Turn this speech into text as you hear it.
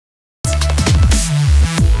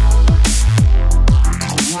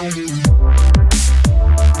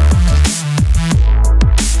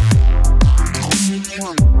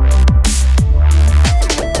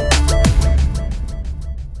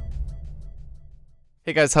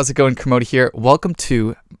Hey guys, how's it going? Kermode here. Welcome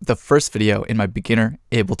to the first video in my beginner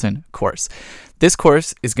Ableton course. This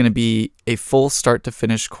course is going to be a full start to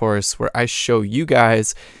finish course where I show you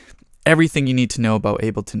guys everything you need to know about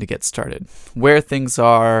Ableton to get started. Where things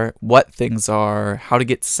are, what things are, how to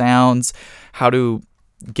get sounds, how to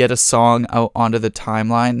get a song out onto the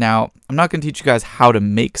timeline. Now, I'm not going to teach you guys how to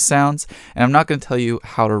make sounds, and I'm not going to tell you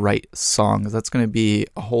how to write songs. That's going to be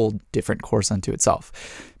a whole different course unto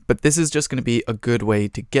itself. But this is just going to be a good way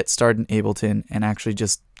to get started in Ableton and actually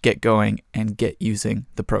just get going and get using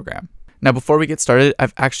the program. Now, before we get started,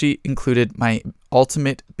 I've actually included my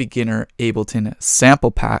Ultimate Beginner Ableton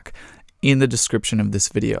sample pack in the description of this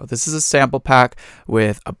video. This is a sample pack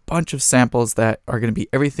with a bunch of samples that are going to be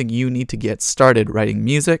everything you need to get started writing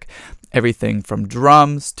music, everything from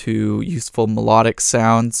drums to useful melodic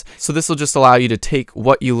sounds. So this will just allow you to take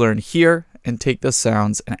what you learn here and take those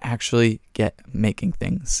sounds and actually get making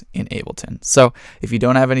things in Ableton. So if you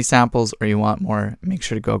don't have any samples or you want more, make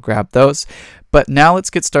sure to go grab those. But now let's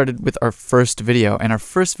get started with our first video. And our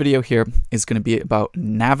first video here is going to be about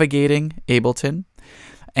navigating Ableton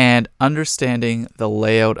and understanding the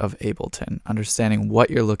layout of Ableton, understanding what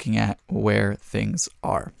you're looking at, where things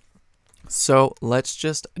are. So let's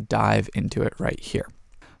just dive into it right here.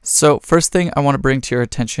 So first thing I want to bring to your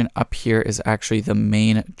attention up here is actually the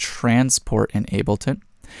main transport in Ableton.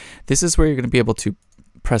 This is where you're going to be able to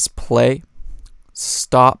press play,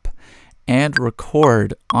 stop, and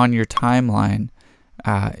record on your timeline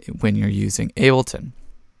when you're using Ableton.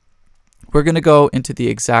 We're going to go into the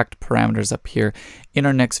exact parameters up here in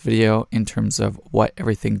our next video in terms of what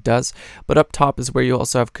everything does. But up top is where you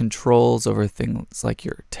also have controls over things like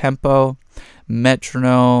your tempo,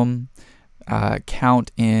 metronome,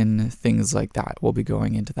 count in, things like that. We'll be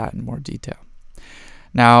going into that in more detail.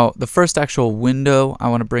 Now, the first actual window I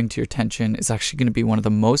want to bring to your attention is actually going to be one of the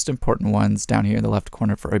most important ones down here in the left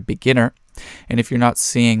corner for a beginner. And if you're not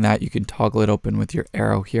seeing that, you can toggle it open with your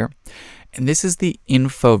arrow here. And this is the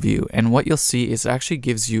info view. And what you'll see is it actually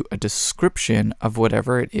gives you a description of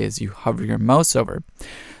whatever it is you hover your mouse over.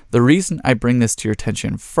 The reason I bring this to your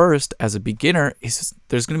attention first as a beginner is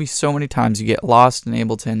there's going to be so many times you get lost in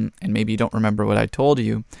Ableton and maybe you don't remember what I told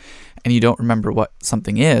you and you don't remember what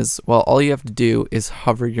something is. Well, all you have to do is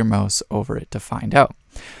hover your mouse over it to find out.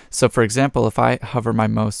 So for example, if I hover my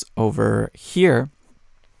mouse over here,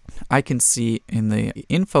 I can see in the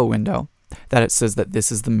info window that it says that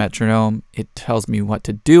this is the metronome. It tells me what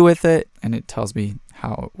to do with it and it tells me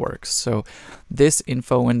how it works. So this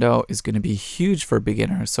info window is going to be huge for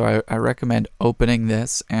beginners. So I recommend opening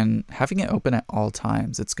this and having it open at all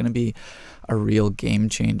times. It's going to be a real game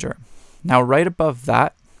changer. Now, right above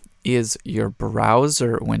that is your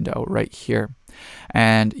browser window right here.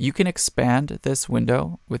 And you can expand this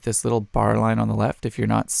window with this little bar line on the left if you're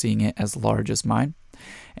not seeing it as large as mine.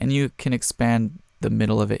 And you can expand the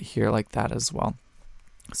middle of it here like that as well.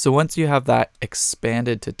 So once you have that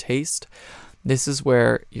expanded to taste, this is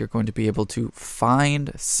where you're going to be able to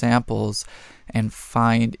find samples and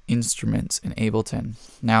find instruments in Ableton.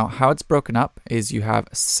 Now, how it's broken up is you have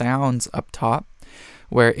sounds up top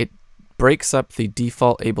where it breaks up the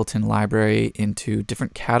default Ableton library into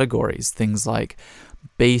different categories, things like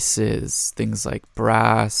basses, things like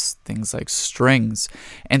brass, things like strings.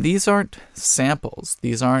 And these aren't samples.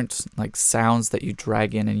 These aren't like sounds that you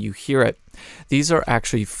drag in and you hear it. These are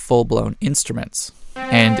actually full-blown instruments.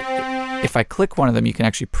 And if I click one of them, you can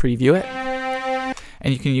actually preview it.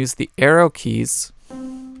 And you can use the arrow keys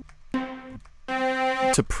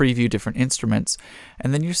to preview different instruments.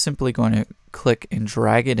 And then you're simply going to click and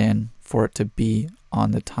drag it in for it to be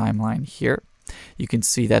on the timeline here. You can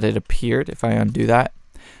see that it appeared. If I undo that,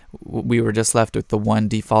 we were just left with the one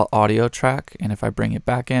default audio track. And if I bring it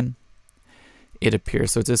back in, it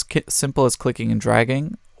appears. So it's as simple as clicking and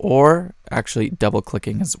dragging, or actually double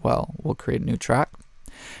clicking as well. We'll create a new track.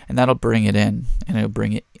 And that'll bring it in and it'll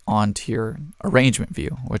bring it onto your arrangement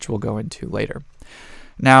view, which we'll go into later.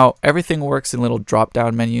 Now, everything works in little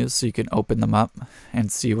drop-down menus, so you can open them up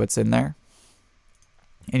and see what's in there.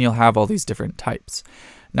 And you'll have all these different types.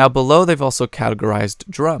 Now below, they've also categorized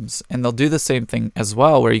drums, and they'll do the same thing as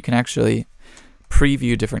well, where you can actually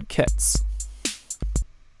preview different kits.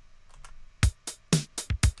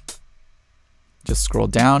 Just scroll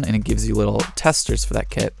down and it gives you little testers for that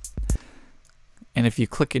kit. And if you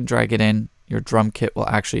click and drag it in, your drum kit will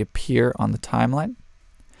actually appear on the timeline.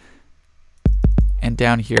 And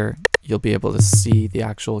down here, you'll be able to see the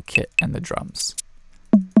actual kit and the drums.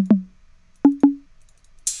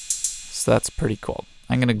 So that's pretty cool.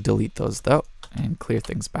 I'm going to delete those though and clear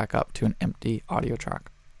things back up to an empty audio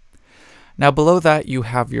track. Now below that you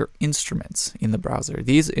have your instruments in the browser.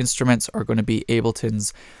 These instruments are going to be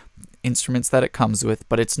Ableton's instruments that it comes with,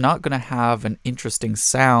 but it's not going to have an interesting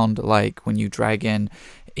sound like when you drag in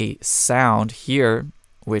a sound here,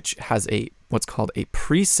 which has what's called a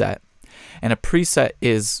preset. And a preset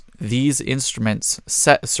is these instruments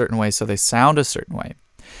set a certain way so they sound a certain way.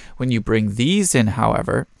 When you bring these in,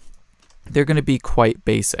 however, they're going to be quite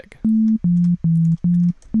basic.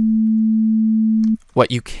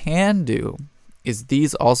 What you can do is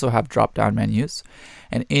these also have drop-down menus,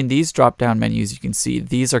 and in these drop-down menus you can see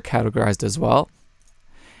these are categorized as well,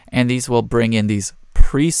 and these will bring in these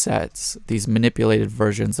presets, these manipulated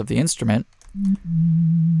versions of the instrument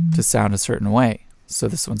to sound a certain way. So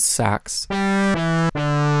this one's sax,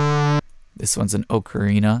 this one's an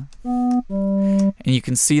ocarina, and you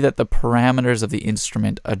can see that the parameters of the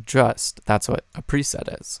instrument adjust. That's what a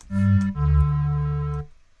preset is.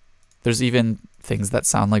 There's even things that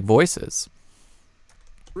sound like voices.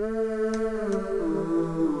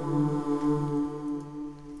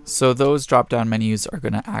 So those drop-down menus are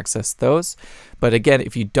going to access those. But again,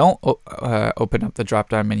 if you don't open up the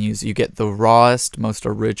drop-down menus, you get the rawest, most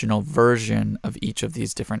original version of each of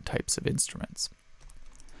these different types of instruments.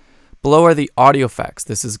 Below are the audio effects.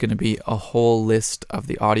 This is going to be a whole list of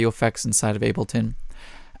the audio effects inside of Ableton,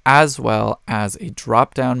 as well as a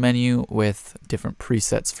drop-down menu with different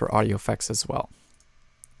presets for audio effects as well.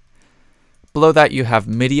 Below that you have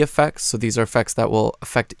MIDI effects. So these are effects that will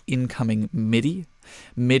affect incoming MIDI.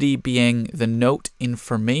 MIDI being the note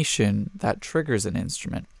information that triggers an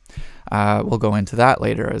instrument. We'll go into that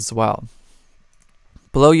later as well.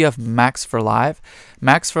 Below you have Max for Live.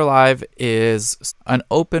 Max for Live is an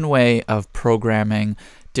open way of programming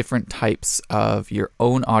different types of your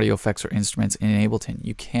own audio effects or instruments in Ableton.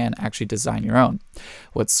 You can actually design your own.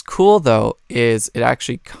 What's cool though is it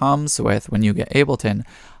actually comes with, when you get Ableton,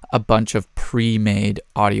 a bunch of pre-made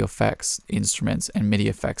audio effects, instruments, and MIDI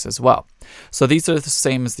effects as well. So these are the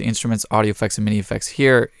same as the instruments, audio effects, and MIDI effects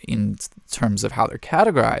here in terms of how they're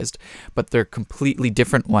categorized, but they're completely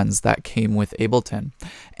different ones that came with Ableton.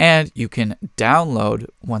 And you can download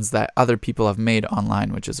ones that other people have made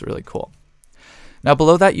online, which is really cool. Now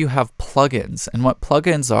below that you have plugins, and what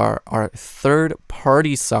plugins are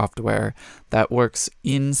third-party software that works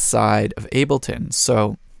inside of Ableton.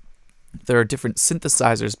 So there are different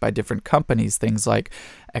synthesizers by different companies, things like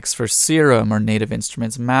X4 Serum or Native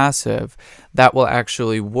Instruments Massive, that will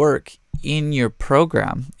actually work in your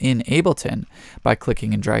program in Ableton by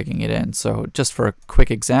clicking and dragging it in. So just for a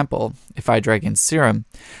quick example, if I drag in Serum,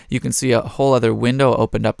 you can see a whole other window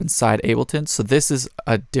opened up inside Ableton. So this is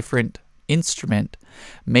a different instrument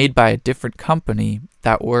made by a different company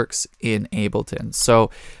that works in Ableton.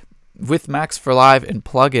 So with Max for Live and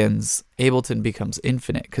plugins, Ableton becomes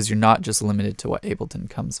infinite because you're not just limited to what Ableton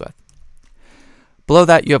comes with. Below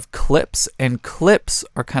that you have clips, and clips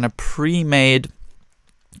are kind of pre-made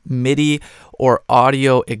MIDI or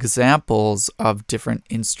audio examples of different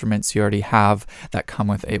instruments you already have that come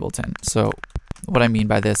with Ableton. So what I mean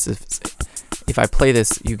by this is if I play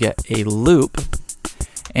this, you get a loop,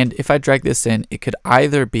 and if I drag this in, it could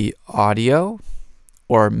either be audio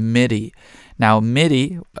or MIDI. Now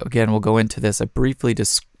MIDI, again, we'll go into this, I briefly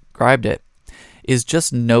described it, is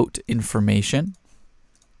just note information.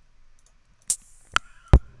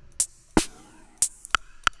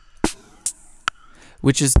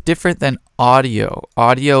 Which is different than audio.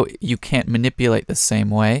 Audio, you can't manipulate the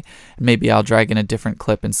same way. Maybe I'll drag in a different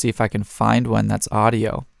clip and see if I can find one that's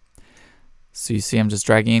audio. So you see I'm just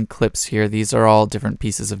dragging in clips here. These are all different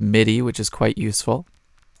pieces of MIDI, which is quite useful.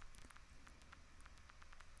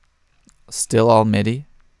 Still all MIDI.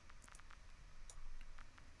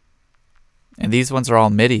 And these ones are all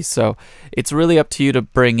MIDI, so it's really up to you to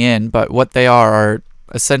bring in, but what they are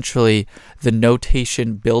essentially the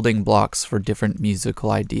notation building blocks for different musical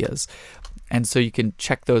ideas. And so you can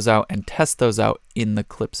check those out and test those out in the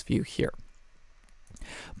clips view here.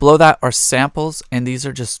 Below that are samples, and these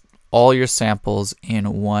are just all your samples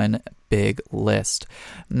in one big list.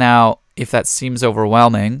 Now, if that seems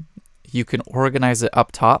overwhelming, you can organize it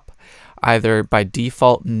up top, either by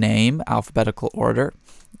default name, alphabetical order.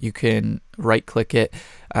 You can right click it,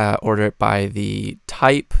 order it by the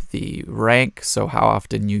type, the rank, so how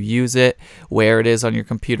often you use it, where it is on your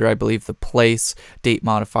computer, I believe the place, date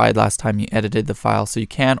modified, last time you edited the file, so you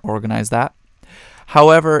can organize that.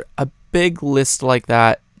 However, a big list like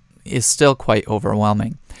that is still quite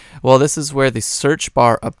overwhelming. Well, this is where the search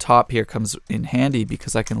bar up top here comes in handy,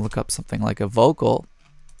 because I can look up something like a vocal.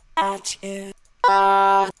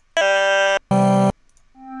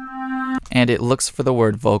 And it looks for the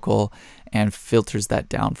word vocal and filters that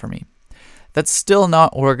down for me. That's still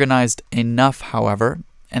not organized enough, however,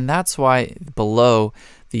 and that's why below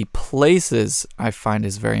the places I find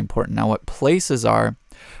is very important. Now, what places are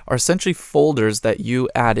essentially folders that you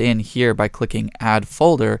add in here by clicking Add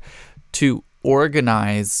Folder to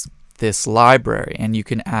organize this library. And you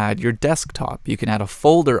can add your desktop. You can add a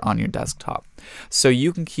folder on your desktop. So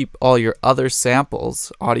you can keep all your other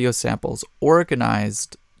samples, audio samples,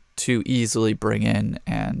 organized to easily bring in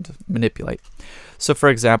and manipulate. So for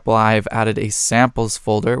example, I've added a samples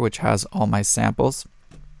folder, which has all my samples.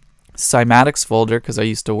 Cymatics folder, because I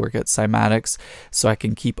used to work at Cymatics, so I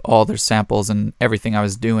can keep all their samples and everything I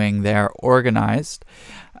was doing there organized.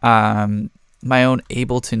 My own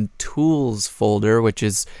Ableton Tools folder, which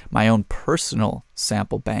is my own personal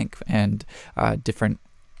sample bank and different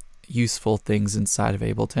useful things inside of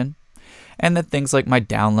Ableton. And then things like my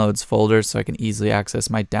downloads folder, so I can easily access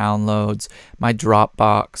my downloads, my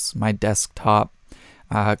Dropbox, my desktop,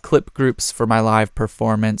 clip groups for my live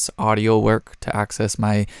performance, audio work to access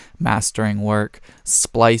my mastering work,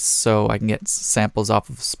 Splice so I can get samples off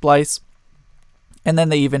of Splice. And then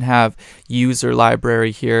they even have user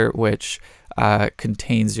library here, which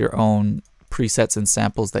contains your own presets and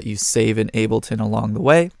samples that you save in Ableton along the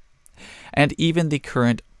way. And even the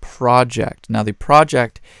current project. Now the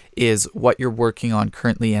project is what you're working on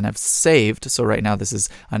currently and have saved. So right now this is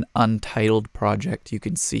an untitled project you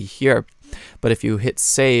can see here. But if you hit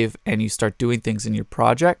save and you start doing things in your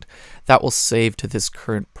project, that will save to this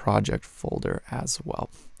current project folder as well.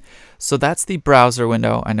 So that's the browser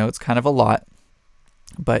window. I know it's kind of a lot,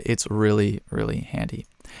 but it's really, really handy.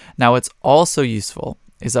 Now what's also useful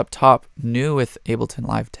is up top, new with Ableton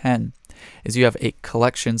Live 10, is you have a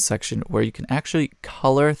collection section where you can actually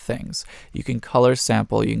color things. You can color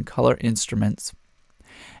sample, you can color instruments,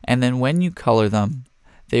 and then when you color them,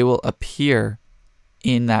 they will appear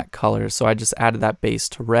in that color. So I just added that base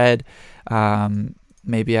to red.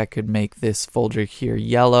 Maybe I could make this folder here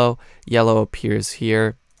yellow. Yellow appears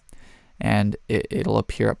here, and it'll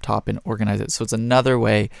appear up top and organize it. So it's another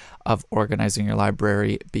way of organizing your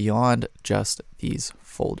library beyond just these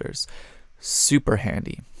folders. Super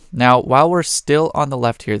handy. Now, while we're still on the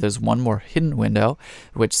left here, there's one more hidden window,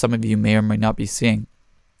 which some of you may or may not be seeing.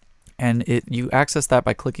 And you access that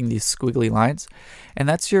by clicking these squiggly lines, and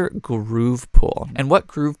that's your groove pool. And what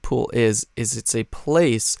groove pool is it's a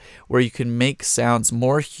place where you can make sounds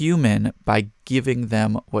more human by giving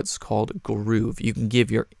them what's called groove. You can give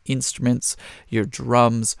your instruments, your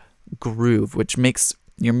drums, groove, which makes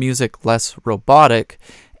your music less robotic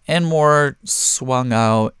and more swung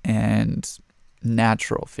out and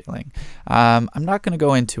natural feeling. I'm not going to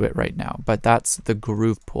go into it right now, but that's the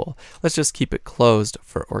groove pool. Let's just keep it closed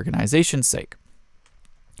for organization's sake.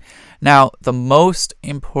 Now, the most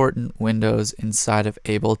important windows inside of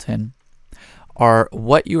Ableton are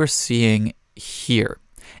what you are seeing here.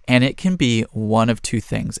 And it can be one of two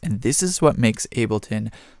things. And this is what makes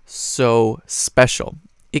Ableton so special.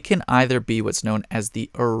 It can either be what's known as the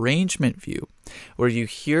arrangement view, where you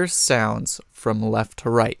hear sounds from left to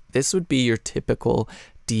right. This would be your typical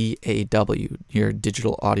DAW, your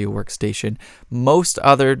digital audio workstation. Most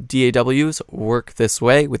other DAWs work this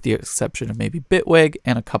way, with the exception of maybe Bitwig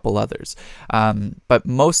and a couple others. But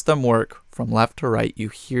most of them work from left to right. You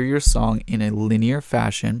hear your song in a linear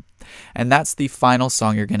fashion, and that's the final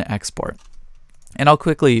song you're going to export. And I'll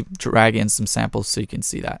quickly drag in some samples so you can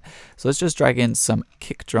see that. So let's just drag in some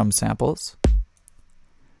kick drum samples.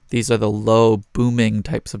 These are the low booming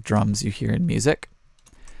types of drums you hear in music.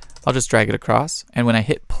 I'll just drag it across, and when I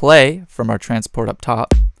hit play from our transport up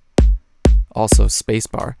top, also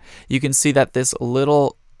spacebar, you can see that this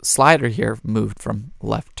little slider here moved from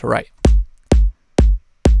left to right.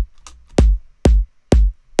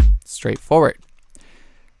 Straightforward.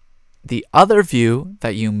 The other view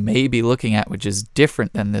that you may be looking at, which is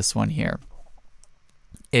different than this one here,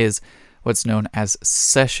 is what's known as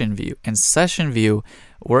session view. And session view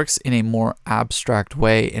works in a more abstract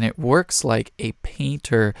way, and it works like a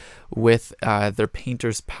painter with their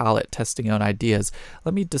painter's palette testing out ideas.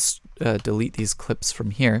 Let me just delete these clips from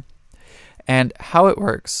here. And how it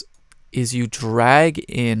works is you drag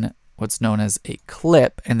in what's known as a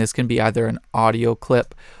clip, and this can be either an audio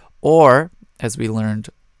clip or, as we learned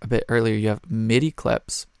a bit earlier, you have MIDI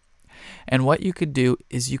clips. And what you could do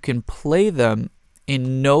is you can play them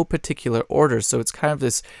in no particular order. So it's kind of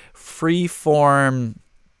this free form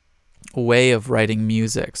way of writing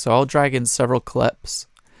music. So I'll drag in several clips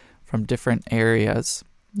from different areas.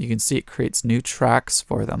 You can see it creates new tracks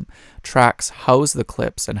for them. Tracks house the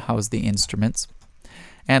clips and house the instruments.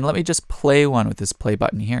 And let me just play one with this play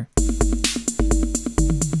button here.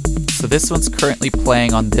 So this one's currently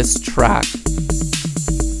playing on this track.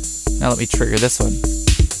 Now let me trigger this one.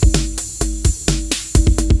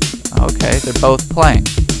 Okay, they're both playing.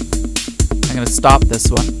 I'm going to stop this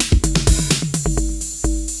one.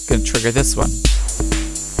 Going to trigger this one.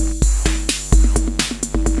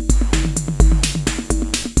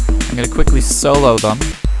 I'm going to quickly solo them.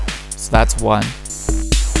 So that's one.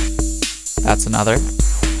 That's another.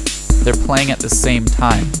 They're playing at the same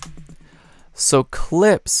time. So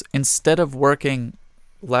clips, instead of working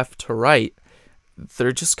left to right,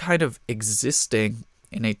 they're just kind of existing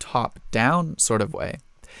in a top-down sort of way.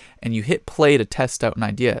 And you hit play to test out an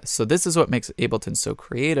idea. So this is what makes Ableton so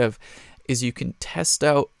creative, is you can test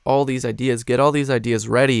out all these ideas, get all these ideas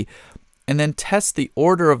ready, and then test the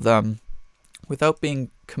order of them without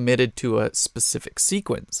being committed to a specific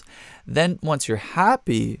sequence. Then once you're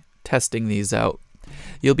happy testing these out,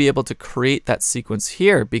 you'll be able to create that sequence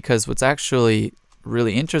here, because what's actually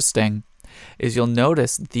really interesting is you'll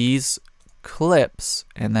notice these clips,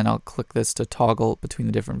 and then I'll click this to toggle between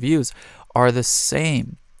the different views, are the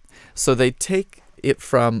same. So they take it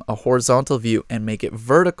from a horizontal view and make it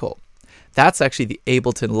vertical. That's actually the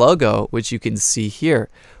Ableton logo, which you can see here,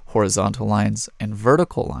 horizontal lines and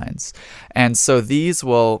vertical lines. And so these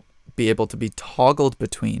will be able to be toggled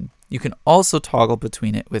between. You can also toggle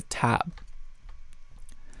between it with tab.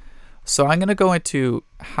 So I'm going to go into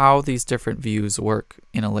how these different views work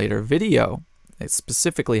in a later video,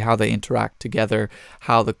 specifically how they interact together,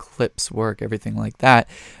 how the clips work, everything like that.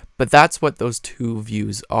 But that's what those two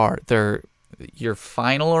views are. They're your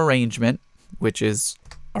final arrangement, which is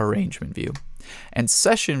arrangement view, and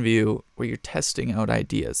session view, where you're testing out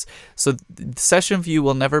ideas. So the session view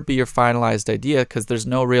will never be your finalized idea, because there's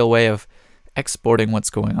no real way of exporting what's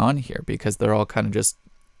going on here, because they're all kind of just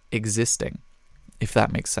existing, if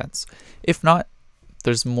that makes sense. If not,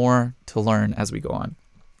 there's more to learn as we go on.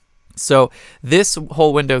 So this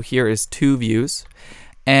whole window here is two views,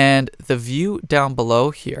 and the view down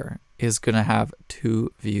below here is going to have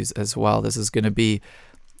two views as well. This is going to be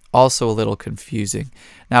also a little confusing.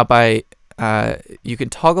 Now you can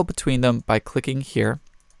toggle between them by clicking here,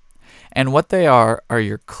 and what they are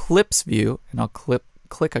your clips view, and I'll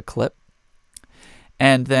click a clip,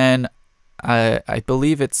 and then I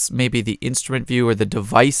believe it's maybe the instrument view or the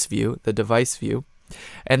device view,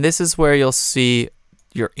 and this is where you'll see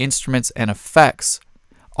your instruments and effects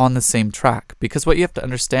on the same track. Because what you have to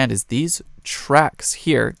understand is these tracks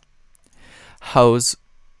here house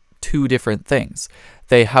two different things.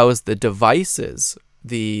 They house the devices,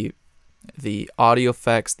 the audio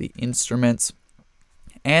effects, the instruments,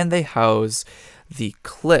 and they house the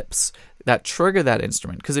clips that trigger that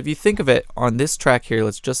instrument. Because if you think of it, on this track here,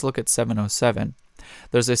 let's just look at 707.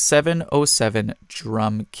 There's a 707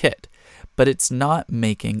 drum kit, but it's not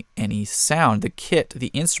making any sound. The kit, the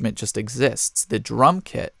instrument just exists. The drum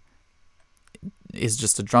kit is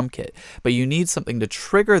just a drum kit, but you need something to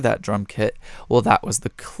trigger that drum kit. Well, that was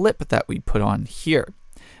the clip that we put on here.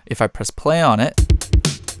 If I press play on it,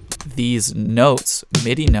 these notes,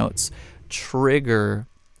 MIDI notes, trigger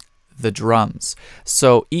the drums.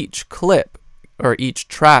 So each clip or each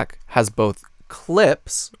track has both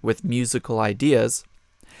clips with musical ideas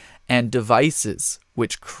and devices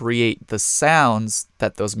which create the sounds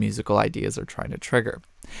that those musical ideas are trying to trigger.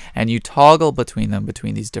 And you toggle between them,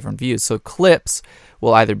 between these different views. So clips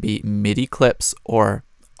will either be MIDI clips or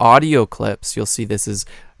audio clips. You'll see this is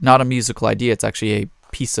not a musical idea, it's actually a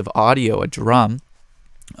piece of audio, a drum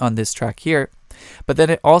on this track here. But then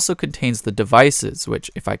it also contains the devices, which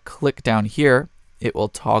if I click down here, it will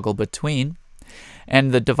toggle between.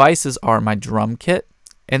 And the devices are my drum kit,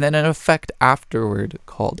 and then an effect afterward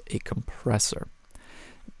called a compressor.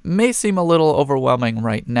 May seem a little overwhelming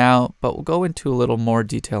right now, but we'll go into a little more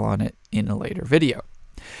detail on it in a later video.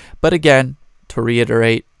 But again, to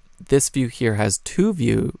reiterate, this view here has two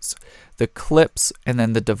views, the clips and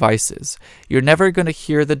then the devices. You're never going to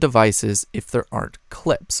hear the devices if there aren't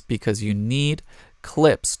clips, because you need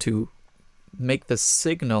clips to make the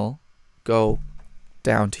signal go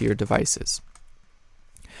down to your devices.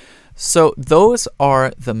 So those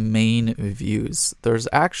are the main views. There's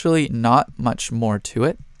actually not much more to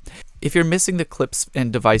it. If you're missing the clips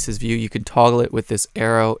and devices view, you can toggle it with this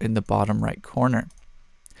arrow in the bottom right corner.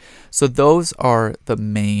 So those are the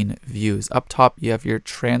main views. Up top, you have your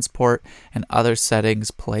transport and other settings,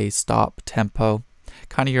 play, stop, tempo,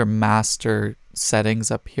 kind of your master settings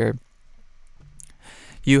up here.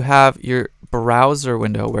 You have your browser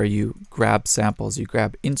window where you grab samples, you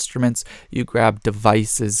grab instruments, you grab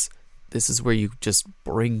devices. This is where you just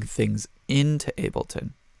bring things into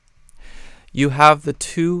Ableton. You have the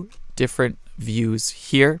two different views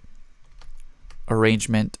here,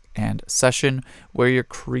 arrangement and session, where you're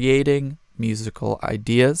creating musical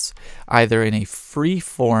ideas, either in a free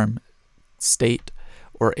form state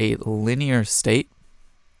or a linear state.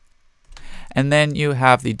 And then you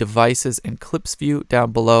have the devices and clips view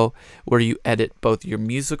down below, where you edit both your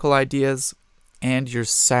musical ideas and your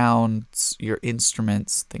sounds, your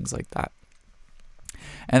instruments, things like that.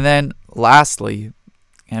 And then lastly,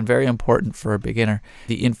 and very important for a beginner,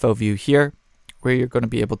 the info view here, where you're going to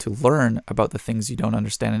be able to learn about the things you don't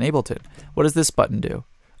understand in Ableton. What does this button do?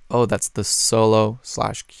 Oh, that's the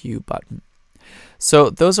solo/cue button. So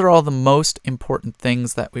those are all the most important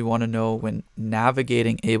things that we want to know when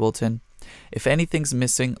navigating Ableton. If anything's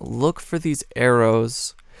missing, look for these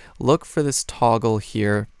arrows, look for this toggle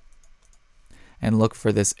here, and look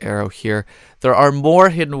for this arrow here. There are more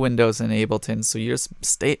hidden windows in Ableton, so your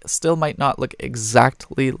still might not look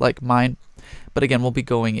exactly like mine, but again, we'll be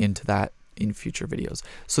going into that in future videos.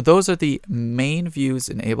 So those are the main views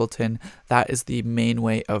in Ableton. That is the main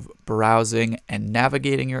way of browsing and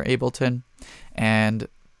navigating your Ableton. And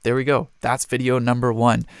there we go. That's video number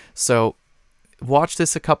 1. So watch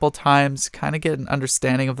this a couple times, kind of get an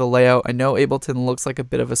understanding of the layout. I know Ableton looks like a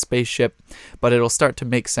bit of a spaceship, but it'll start to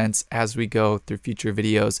make sense as we go through future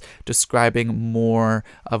videos describing more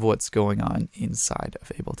of what's going on inside of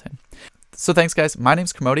Ableton. So thanks guys, my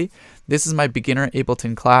name's Kermode. This is my beginner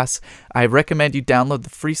Ableton class. I recommend you download the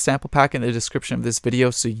free sample pack in the description of this video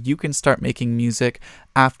so you can start making music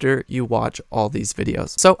after you watch all these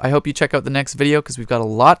videos. So I hope you check out the next video because we've got a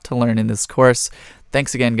lot to learn in this course.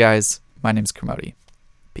 Thanks again guys. My name's Kermode.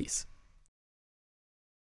 Peace.